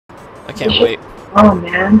I can't wait. Oh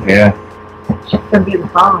man. Yeah. It's just gonna be the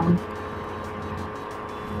bomb.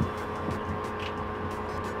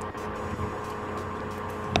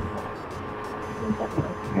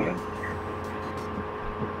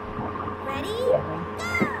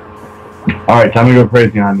 Alright, time to go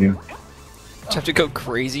crazy on you. Time to go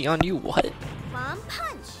crazy on you? What? Bomb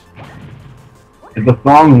punch. It's a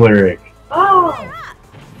song lyric. Oh!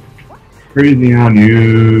 Crazy on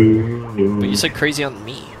you. But you said crazy on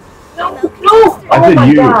me. No! No! I Oh said my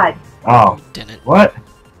you. god! Oh. You didn't. What?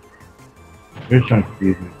 You're just trying to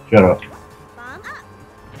confuse me. Shut up. Bomb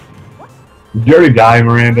up. Did you already die,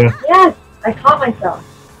 Miranda? Yes! I caught myself.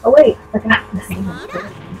 Oh wait, I forgot the thing.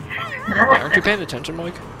 Aren't you paying attention,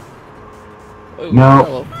 Mike? Oh, No.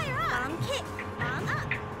 hello. Bomb kick. Bomb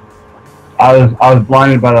up. I was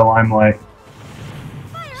blinded by the limelight.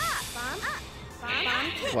 Fire up. Bomb up.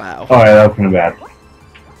 Bomb kick. Wow. Alright, that was kind of bad.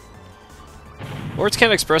 Words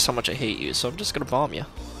can't express how much I hate you, so I'm just gonna bomb you.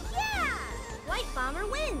 Yeah! White bomber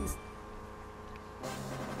wins.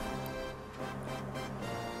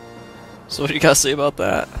 So what do you guys say about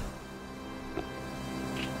that?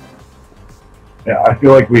 Yeah, I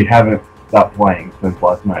feel like we haven't stopped playing since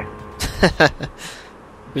last night.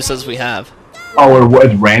 Who says we have? Oh,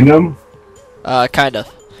 it's random? Kind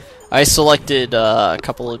of. I selected a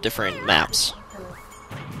couple of different maps.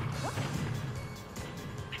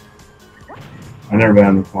 I've never been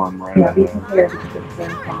on this one, Yeah, Miranda. be prepared. It's the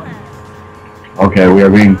same bomb. Okay, we are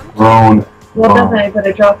being thrown. Well, definitely, but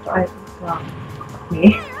it dropped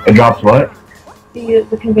me. It drops what?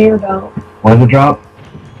 The conveyor belt. What does it drop?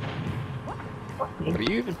 Are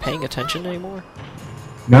you even paying attention anymore?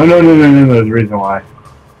 No, there's a reason why.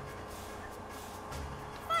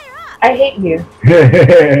 I hate you.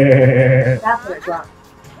 That's That's what it dropped.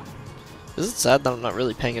 Is it sad that I'm not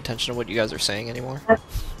really paying attention to what you guys are saying anymore?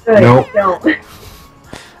 Good. Nope. Don't.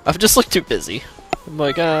 I've just looked too busy. I'm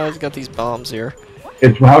like, I've got these bombs here.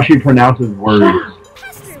 It's how she pronounces words.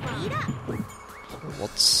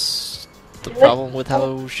 What's the problem with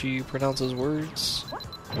how she pronounces words?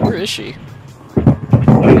 Where is she?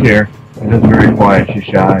 She's here. She's just very quiet. She's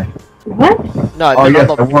shy. What? No, I Oh meant yes,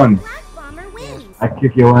 I on the won. Black bomber wins. I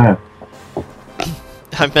kick your ass.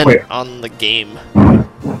 I meant Wait. on the game.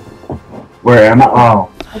 Where am I?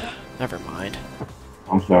 Oh, Never mind.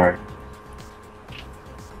 I'm sorry.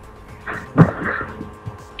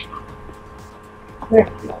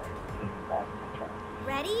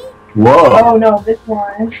 Ready? Whoa! Oh no, this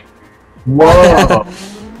one. Whoa!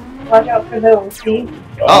 Watch out for those, see?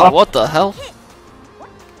 Oh, what the hell?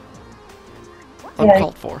 Yeah.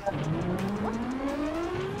 Uncalled for.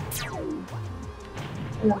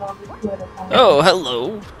 Oh,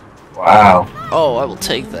 hello. Wow. Oh, I will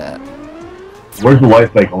take that. Where's the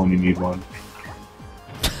life cycle when you need one?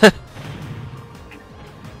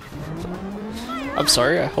 I'm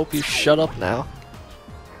sorry, I hope you shut up now.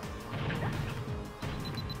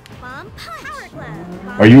 Bomb punch. Power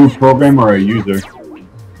glove. Are you a programmer or a user?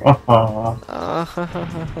 I'm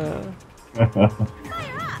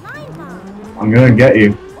I'm gonna get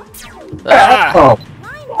you. ah! Oh,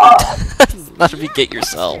 Not if you get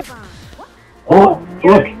yourself. oh,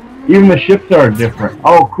 look! Even the ships are different.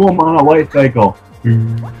 Oh, cool! I'm on a light cycle.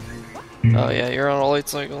 Oh yeah, you're on a light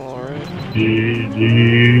cycle, alright.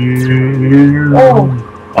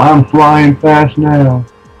 Oh. I'm flying fast now.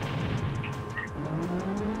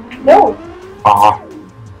 No. Ah.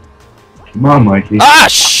 Come on, Mikey. Ah,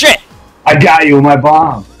 shit! I got you with my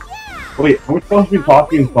bomb. Wait, are we supposed to be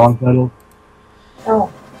talking in song titles?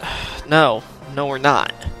 No. No. No, we're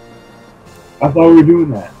not. I thought we were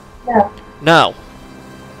doing that. No. No.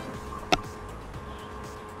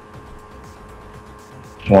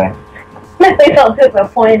 Okay. They felt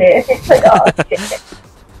disappointed. It's like, oh shit.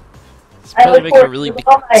 It's probably making a really to big,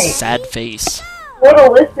 the fight. sad face.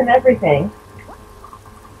 Little list and everything.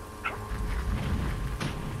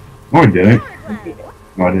 No, I didn't. Yes, you did.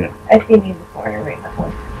 No, I didn't. I seen you before right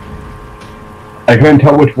now. I couldn't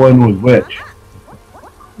tell which one was which.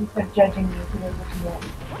 You kept judging me because I was looking at.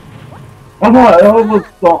 I thought that was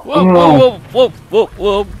so. Whoa, no. whoa, whoa,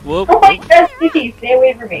 whoa, whoa, Oh my whoa, gosh, Vicky, stay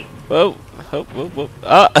away from me. whoa, whoa, whoa, whoa.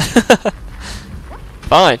 Ah!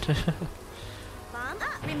 Fine. Bomb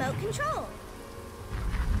up. Remote control.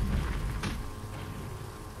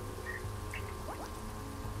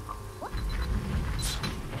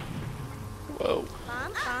 Whoa.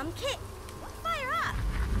 Bomb kick. Fire up.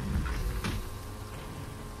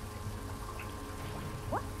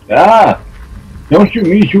 Ah! Don't shoot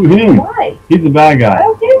me, shoot him. Why? He's the bad I guy.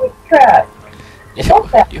 don't care with crap.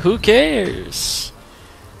 Stop that. Who cares?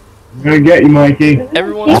 I'm gonna get you, Mikey.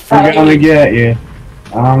 Everyone's I'm gonna fighting. get you.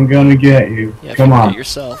 I'm gonna get you. Yeah, Come you on. get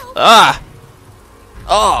yourself. Ah!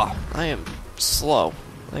 Oh, I am slow.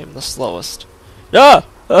 I am the slowest. Ah!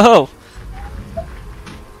 Oh!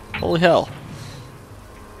 Holy hell.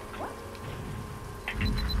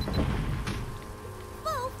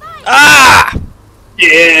 Full fire. Ah!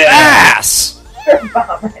 Yeah! Ass!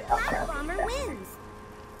 Bomber wins.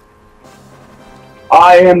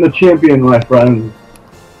 I am the champion, my friend.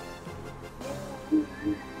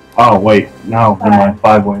 Oh, wait. No, never mind.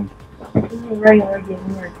 5 wins. This is a regular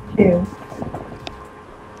game where it's 2.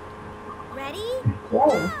 Ready?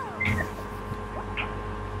 Whoa.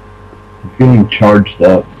 I'm feeling charged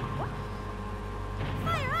up.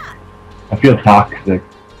 Fire up. I feel toxic.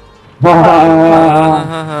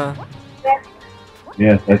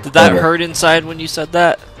 Yes, that's Did that better. hurt inside when you said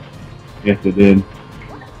that? Yes, it did.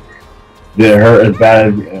 Did it hurt as bad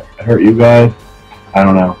as it hurt you guys? I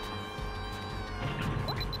don't know.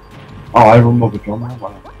 Oh, I have a remote control now?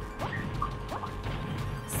 Wow.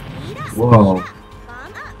 Speed up. Whoa.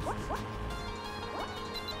 Bomb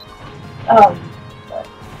up.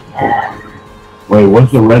 Wait,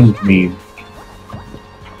 what's the red mean?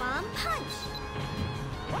 Bomb punch.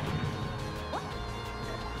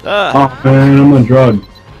 Ah! Oh man, I'm on drugs.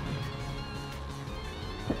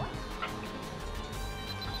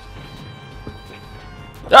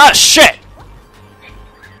 Ah, shit!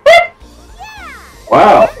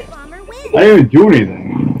 Wow, Bomber wins. I didn't even do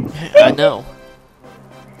anything. I know.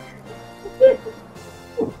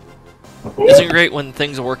 Isn't it great when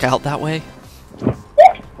things work out that way?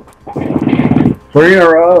 3 in a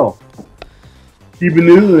row. Keep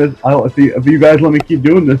doing this. If you guys let me keep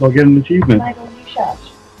doing this, I'll get an achievement. Michael, you shot.